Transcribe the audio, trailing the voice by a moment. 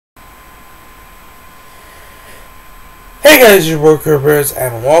Hey guys, your boy Bears,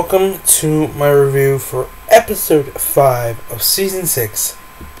 and welcome to my review for episode 5 of season 6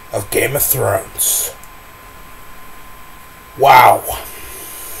 of Game of Thrones. Wow.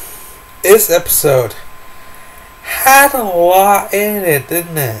 This episode had a lot in it,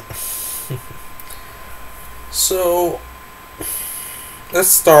 didn't it? So, let's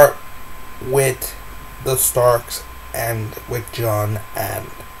start with the Starks and with Jon and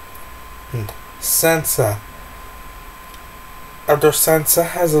Sansa. After Sansa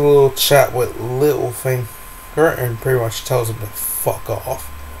has a little chat with Littlefinger and pretty much tells him to fuck off,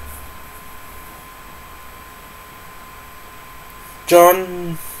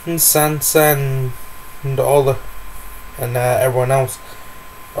 Jon and Sansa and everyone else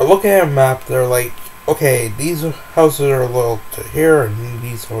are looking at a map. They're like, okay, these houses are loyal to here and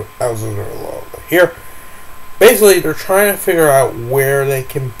these houses are loyal to here. Basically, they're trying to figure out where they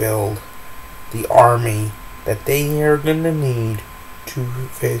can build the army that they are going to need to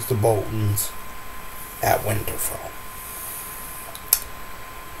face the Boltons at Winterfell.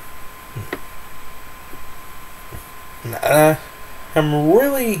 I'm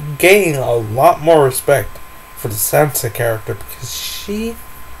really gaining a lot more respect for the Sansa character because she,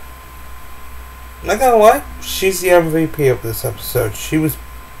 not gonna lie, she's the MVP of this episode. She was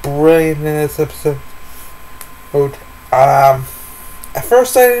brilliant in this episode. At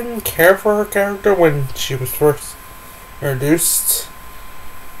first, I didn't care for her character when she was first introduced,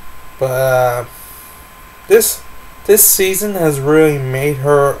 but this season has really made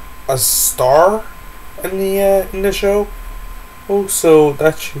her a star in the show. Oh, so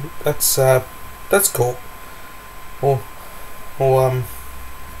that's cool.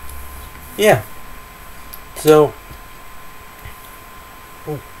 Yeah. So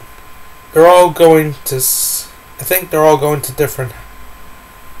they're all going to. I think they're all going to different.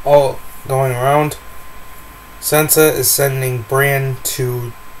 All going around. Sansa is sending Bran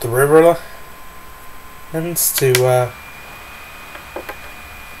to the Riverlands to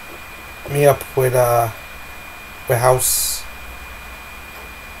meet up with House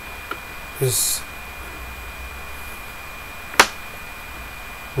who's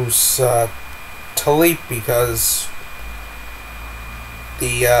Talib, because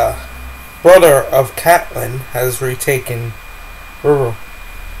the brother of Catelyn has retaken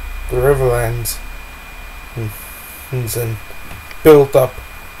the Riverlands and built up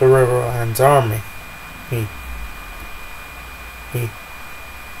the Riverlands army.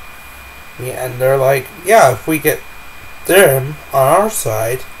 And they're like, yeah, if we get them on our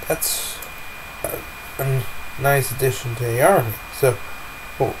side, that's a nice addition to the army. So,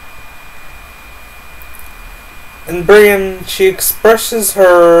 and Brienne, she expresses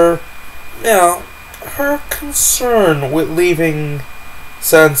her, her concern with leaving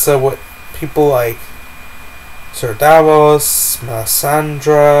Sansa with people like Sir Davos,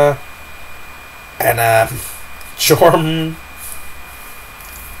 Melisandre, and Jordan.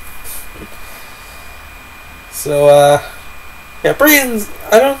 So yeah, Brienne's,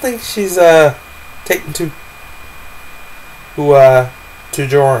 I don't think she's taken to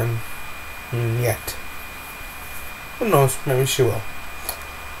Jordan yet. Who knows? Maybe she will.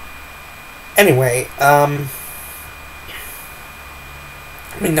 Anyway, I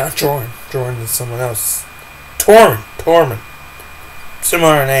mean, not Jordan. Jordan is someone else. Tormund.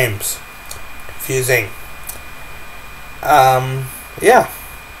 Similar names. Confusing. Yeah.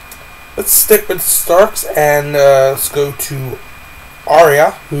 Let's stick with Starks and let's go to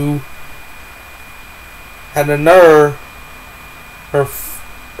Arya, who had another her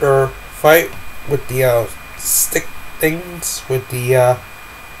fight with the stick things with the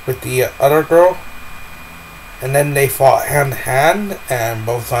other girl, and then they fought hand to hand, and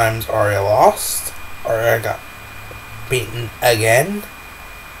both times Arya lost. Arya got beaten again,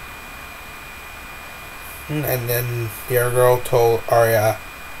 and then the other girl told Arya,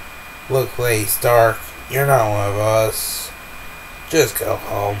 "Look, Lady Stark, you're not one of us. Just go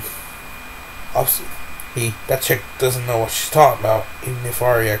home." Obviously, that chick doesn't know what she's talking about. Even if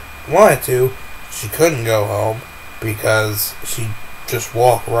Arya wanted to, she couldn't go home because she just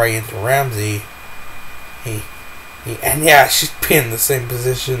walked right into Ramsay. And yeah, she'd be in the same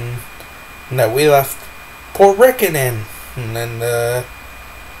position that we left poor Rickon in then the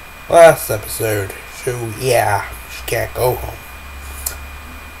last episode. So yeah, she can't go home.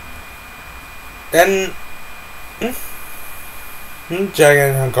 Then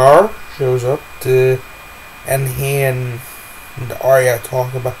Jaqen H'ghar shows up and he and Arya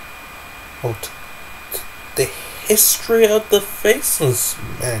talk about the history of the Faceless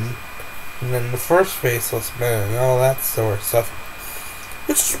Men, and then the first Faceless Man, and all that sort of stuff.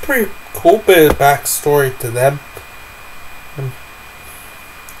 Which is a pretty cool bit of backstory to them.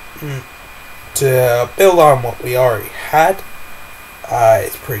 to build on what we already had.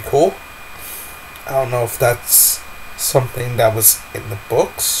 It's pretty cool. I don't know if that's something that was in the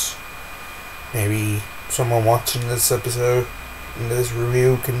books. Maybe someone watching this episode in this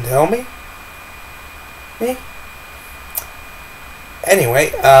review can tell me.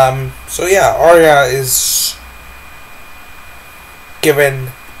 Anyway, so yeah, Arya is given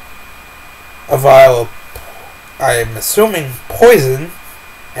a vial of, I'm assuming, poison,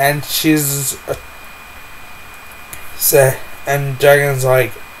 and she's and Dragon's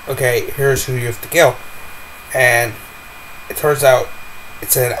like, okay, here's who you have to kill, and it turns out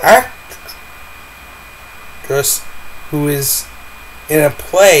it's an actress who is in a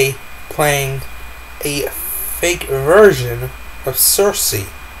play playing a fake version of Cersei,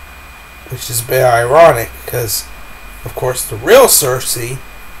 which is a bit ironic because, of course, the real Cersei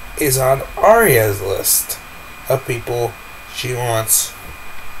is on Arya's list of people she wants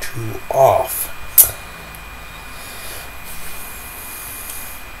to off.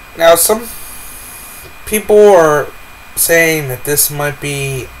 Now, some people are saying that this might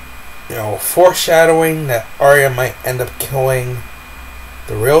be, foreshadowing that Arya might end up killing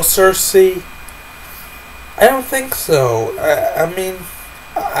the real Cersei. I don't think so. I mean,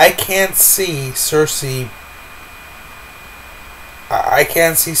 I can't see Cersei. I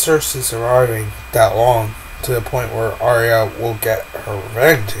can't see Cersei surviving that long to the point where Arya will get her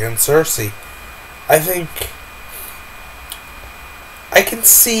revenge against Cersei. I think I can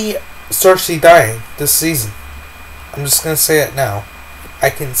see Cersei dying this season. I'm just gonna say it now. I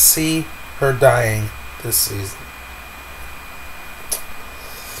can see her dying this season.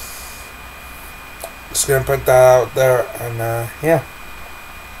 Just gonna put that out there, and yeah.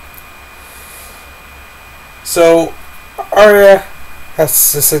 So Arya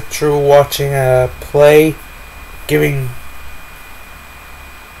has to sit through watching a play, giving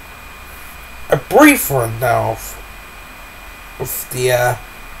a brief rundown of the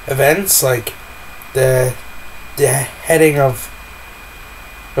events, like the heading of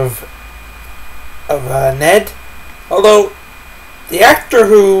Ned. Although the actor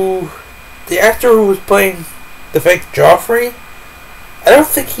who was playing the fake Joffrey, I don't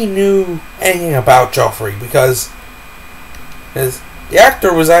think he knew anything about Joffrey, because the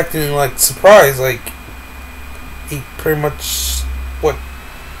actor was acting like surprised, like he pretty much or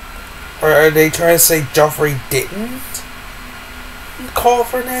are they trying to say Joffrey didn't call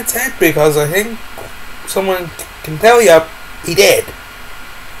for Ned's head? Because I think someone can tell you he did.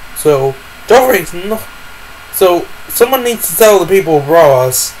 So Joffrey's not. So someone needs to tell the people of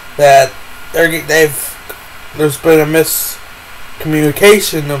Bravos that there's been a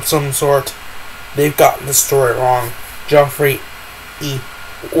miscommunication of some sort. They've gotten the story wrong. Joffrey, he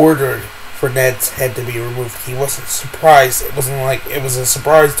ordered for Ned's head to be removed. He wasn't surprised. It wasn't like it was a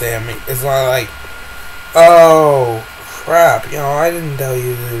surprise to him. It's not like, oh crap, I didn't tell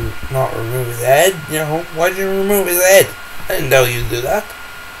you to not remove his head. Why'd you remove his head? I didn't tell you to do that.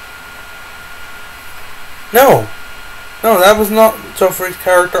 No, that was not Joffrey's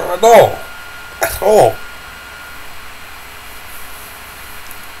character at all.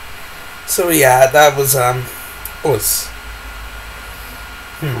 So yeah, that was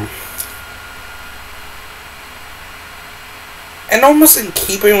and almost in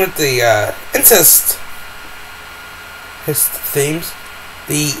keeping with the incest themes,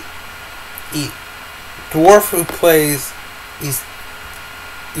 the dwarf who plays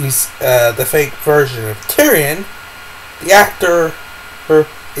the fake version of Tyrion, the actor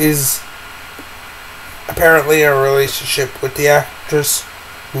is apparently in a relationship with the actress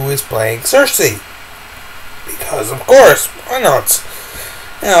who is playing Cersei. Because, of course, why not?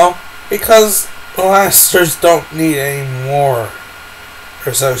 Because the Lannisters don't need any more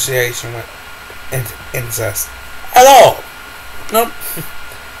association with incest at all. Nope.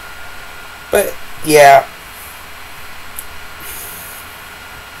 But, yeah.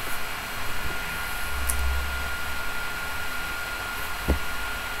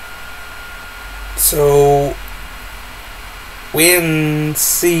 So we didn't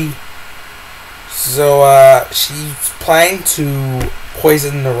see. So she's planning to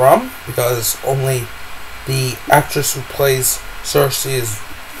poison the rum because only the actress who plays Cersei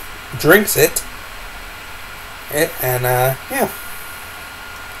drinks it. And yeah.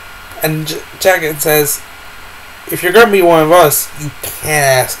 And Jacket says, if you're gonna be one of us, you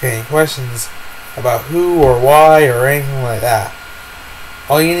can't ask any questions about who or why or anything like that.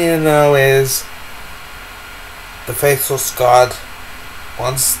 All you need to know is the faithless god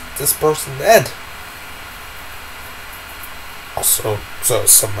wants this person dead. Also, so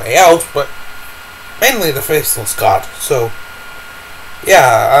somebody else, but mainly the faithless god. So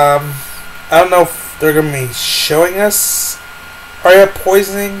yeah, I don't know if they're gonna be showing us Arya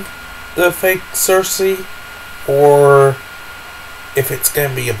poisoning the fake Cersei, or if it's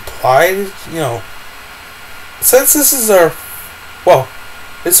gonna be implied. Since this is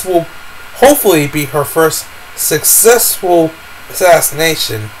this will hopefully be her first successful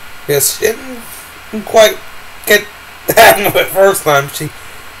assassination, because she didn't quite get the hang of it first time.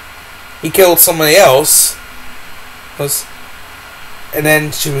 He killed somebody else, and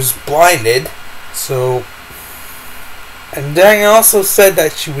then she was blinded. So, and Daniel also said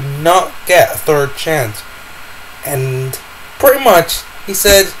that she would not get a third chance, and pretty much he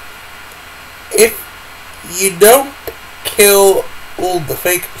said, if you don't kill the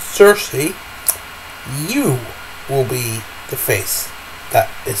fake Cersei, you will be the face that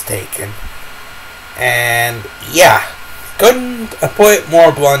is taken. And yeah, couldn't put it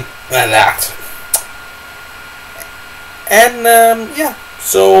more blunt than that. And yeah,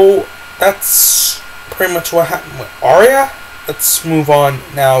 so that's pretty much what happened with Arya. Let's move on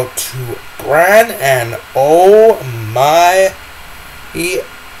now to Bran, and oh my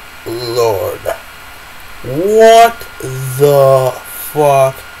lord, what the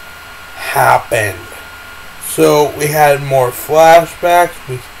fuck happened? So we had more flashbacks.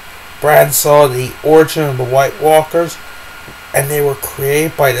 Bran saw the origin of the White Walkers, and they were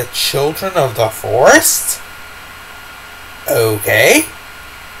created by the Children of the Forest? Okay.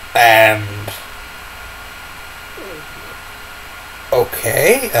 And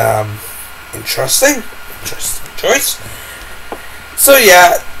okay, interesting choice. So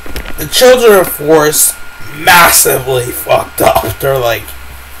yeah, the Children of the Forest massively fucked up. They're like,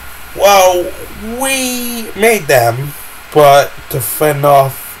 well, we made them, but to fend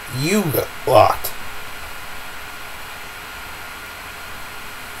off you lot.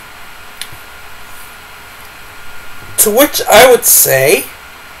 To which I would say,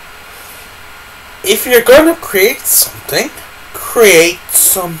 if you're going to create something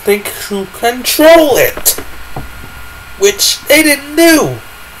to control it. Which they didn't do.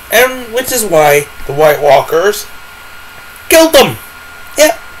 And which is why the White Walkers killed them.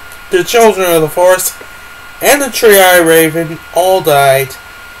 Yep. The Children of the Forest and the Tree-Eyed Raven all died.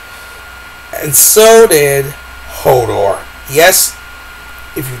 And so did Hodor. Yes,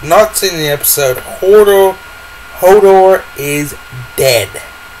 if you've not seen the episode, Hodor is dead.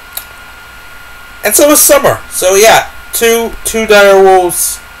 And so is Summer. So yeah, two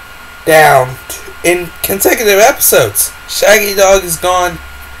direwolves down in consecutive episodes. Shaggy Dog is gone,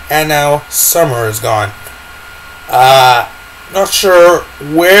 and now Summer is gone. Not sure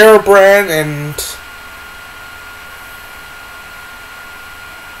where Bran and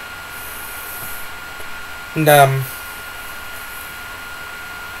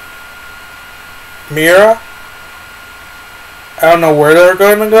Mira, I don't know where they're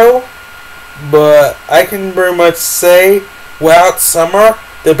going to go, but I can pretty much say, without Summer,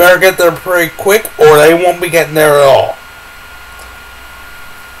 they better get there pretty quick, or they won't be getting there at all.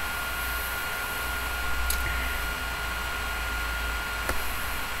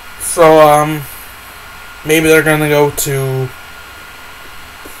 So, maybe they're gonna go to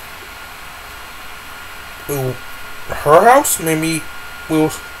her house. Maybe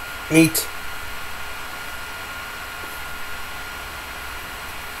we'll meet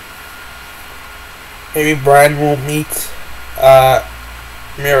maybe Bran will meet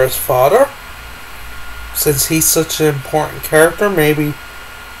Mira's father, since he's such an important character. Maybe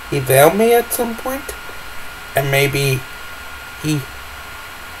they'll meet at some point, and maybe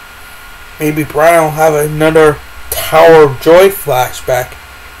Bran will have another Tower of Joy flashback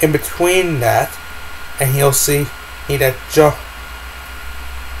in between that, and he'll see that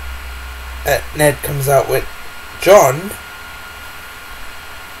Ned comes out with Jon,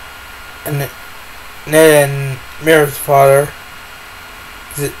 and Ned and Mira's father,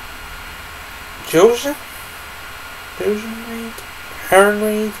 is it Jojen Reed? Harren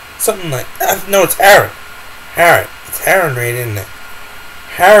Reed? Something like that. No, it's Harren. It's Harren Reed, isn't it?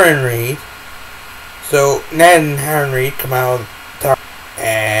 Harren Reed. So Ned and Harren Reed come out of the tower,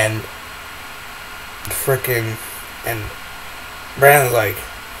 and and Bran's like,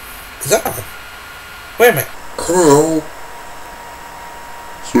 is that on? Wait a minute. Hello.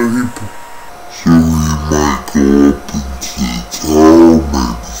 So he might go up into the tower,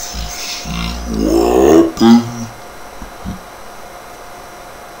 maybe see what happened.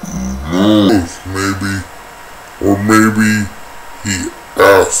 Who knows? Maybe he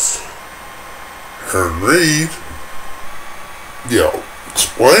asked Harren Reed,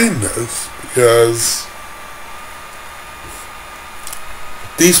 explain this, because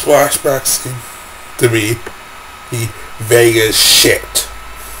these flashbacks seem to be Vegas shit.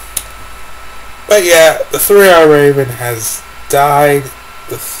 But yeah, the 3-Eyed Raven has died.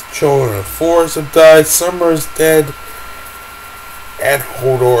 The children of Forest have died. Summer is dead. And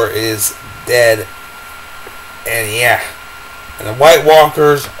Hodor is dead. And yeah. And the White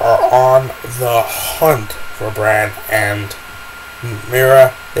Walkers are on the hunt for Bran and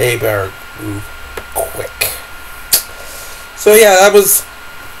Mira. They better move quick. So yeah, that was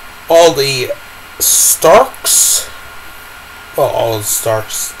all the Starks. Well, all the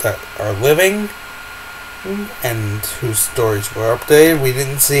Starks that are living and whose stories were updated. We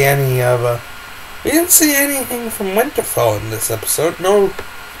didn't see any of we didn't see anything from Winterfell in this episode. No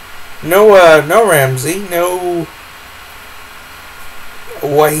Ramsay. No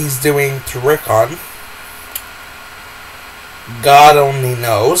what he's doing to Rickon. God only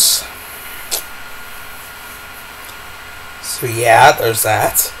knows. So yeah, there's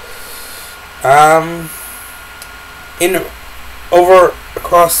that. Over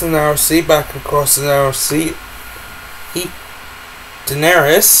across the narrow sea, back across the narrow sea,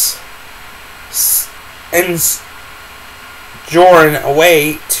 Daenerys sends Jorah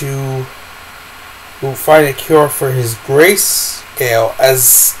away to find a cure for his grayscale,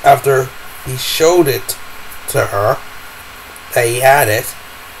 as after he showed it to her that he had it.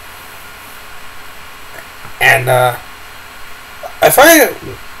 And I find it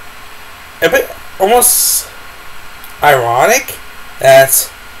a bit almost ironic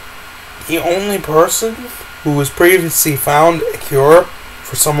that the only person who was previously found a cure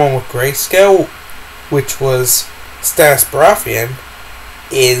for someone with grayscale, which was Stannis Baratheon,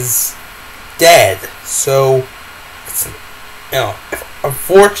 is dead. So it's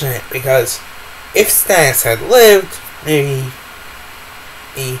unfortunate, because if Stannis had lived, maybe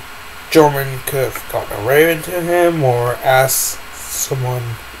Jorah could have gotten a raven to him or asked someone.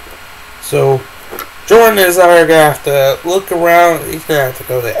 So Jorah is either gonna have to look around. He's gonna have to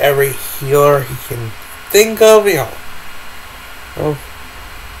go to every healer he can think of,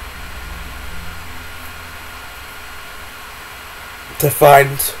 to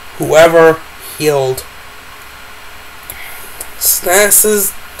find whoever healed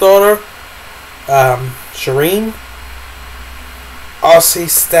Stannis' daughter, Shireen. Obviously,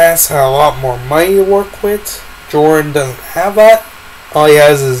 Stannis had a lot more money to work with. Jorah doesn't have that. All he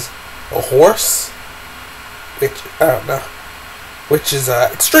has is a horse, which I don't know, which is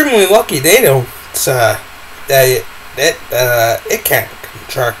extremely lucky. They don't it can't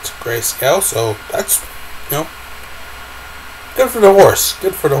contract grayscale, so that's good for the horse.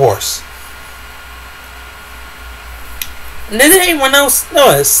 Good for the horse. And did anyone else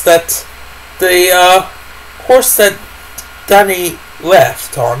notice that the horse that Dany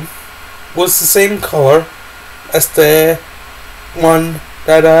left on was the same color as the one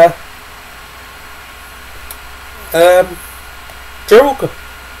that Khal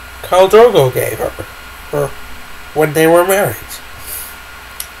Drogo gave her when they were married.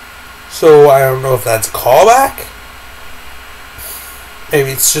 So I don't know if that's a callback.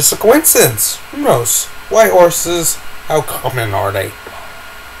 Maybe it's just a coincidence. Who knows? White horses, how common are they?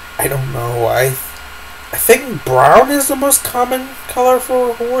 I don't know. I think brown is the most common color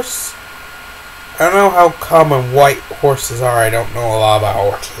for a horse. I don't know how common white horses are. I don't know a lot about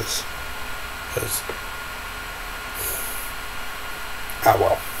horses.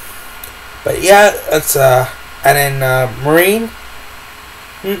 Well. But yeah, it's and then Marine.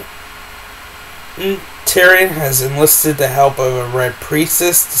 Tyrion has enlisted the help of a Red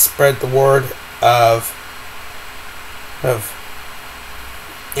Priestess to spread the word of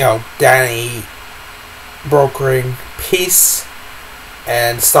Dany brokering peace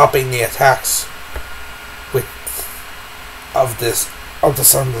and stopping the attacks of the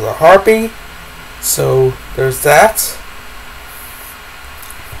Sons of the Harpy. So there's that.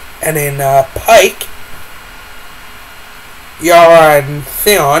 And in Pike, Yara and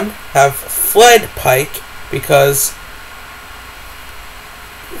Theon have fled Pike because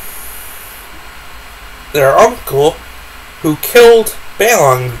their uncle, who killed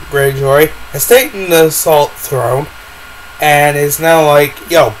Balon Greyjoy, has taken the Salt Throne and is now like,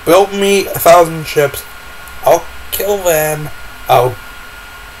 yo, build me 1,000 ships, I'll kill them, I'll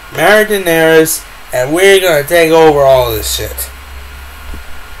marry Daenerys, and we're gonna take over all this shit.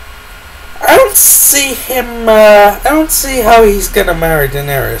 I don't see him, I don't see how he's gonna marry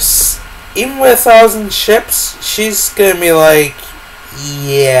Daenerys. Even with 1,000 ships, she's gonna be like,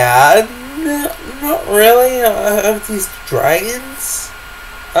 yeah, no, not really, I have these dragons,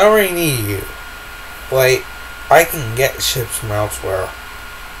 I don't really need you. Like, I can get ships from elsewhere.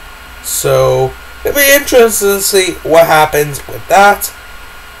 So, it'll be interesting to see what happens with that.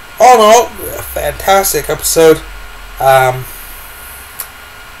 All in all, a fantastic episode.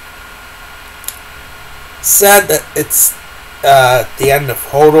 Sad that it's the end of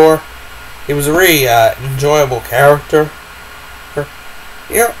Hodor. He was a really enjoyable character.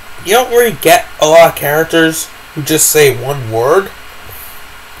 You don't really get a lot of characters who just say one word.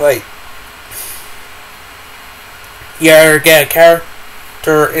 Like, you either get a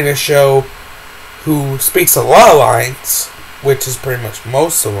character in a show who speaks a lot of lines, which is pretty much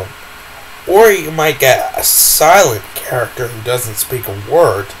most of them, or you might get a silent character who doesn't speak a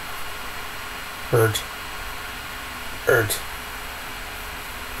word. But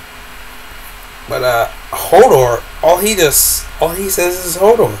Hodor, all he says is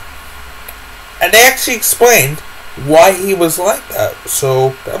Hodor. And they actually explained why he was like that,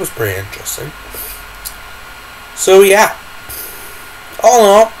 so that was pretty interesting. So yeah, all in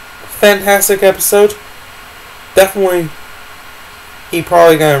all, fantastic episode. Definitely, he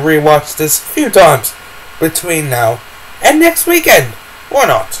probably gonna rewatch this a few times between now and next weekend. Why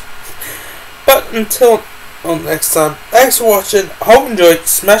not? But until next time, thanks for watching. I hope you enjoyed.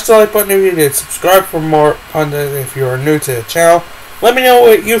 Smash the like button if you did. Subscribe for more content if you are new to the channel. Let me know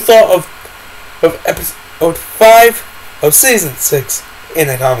what you thought of episode 5 of season 6 in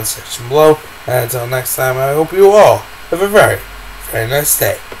the comment section below. And until next time, I hope you all have a very, very nice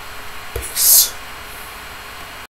day. Peace.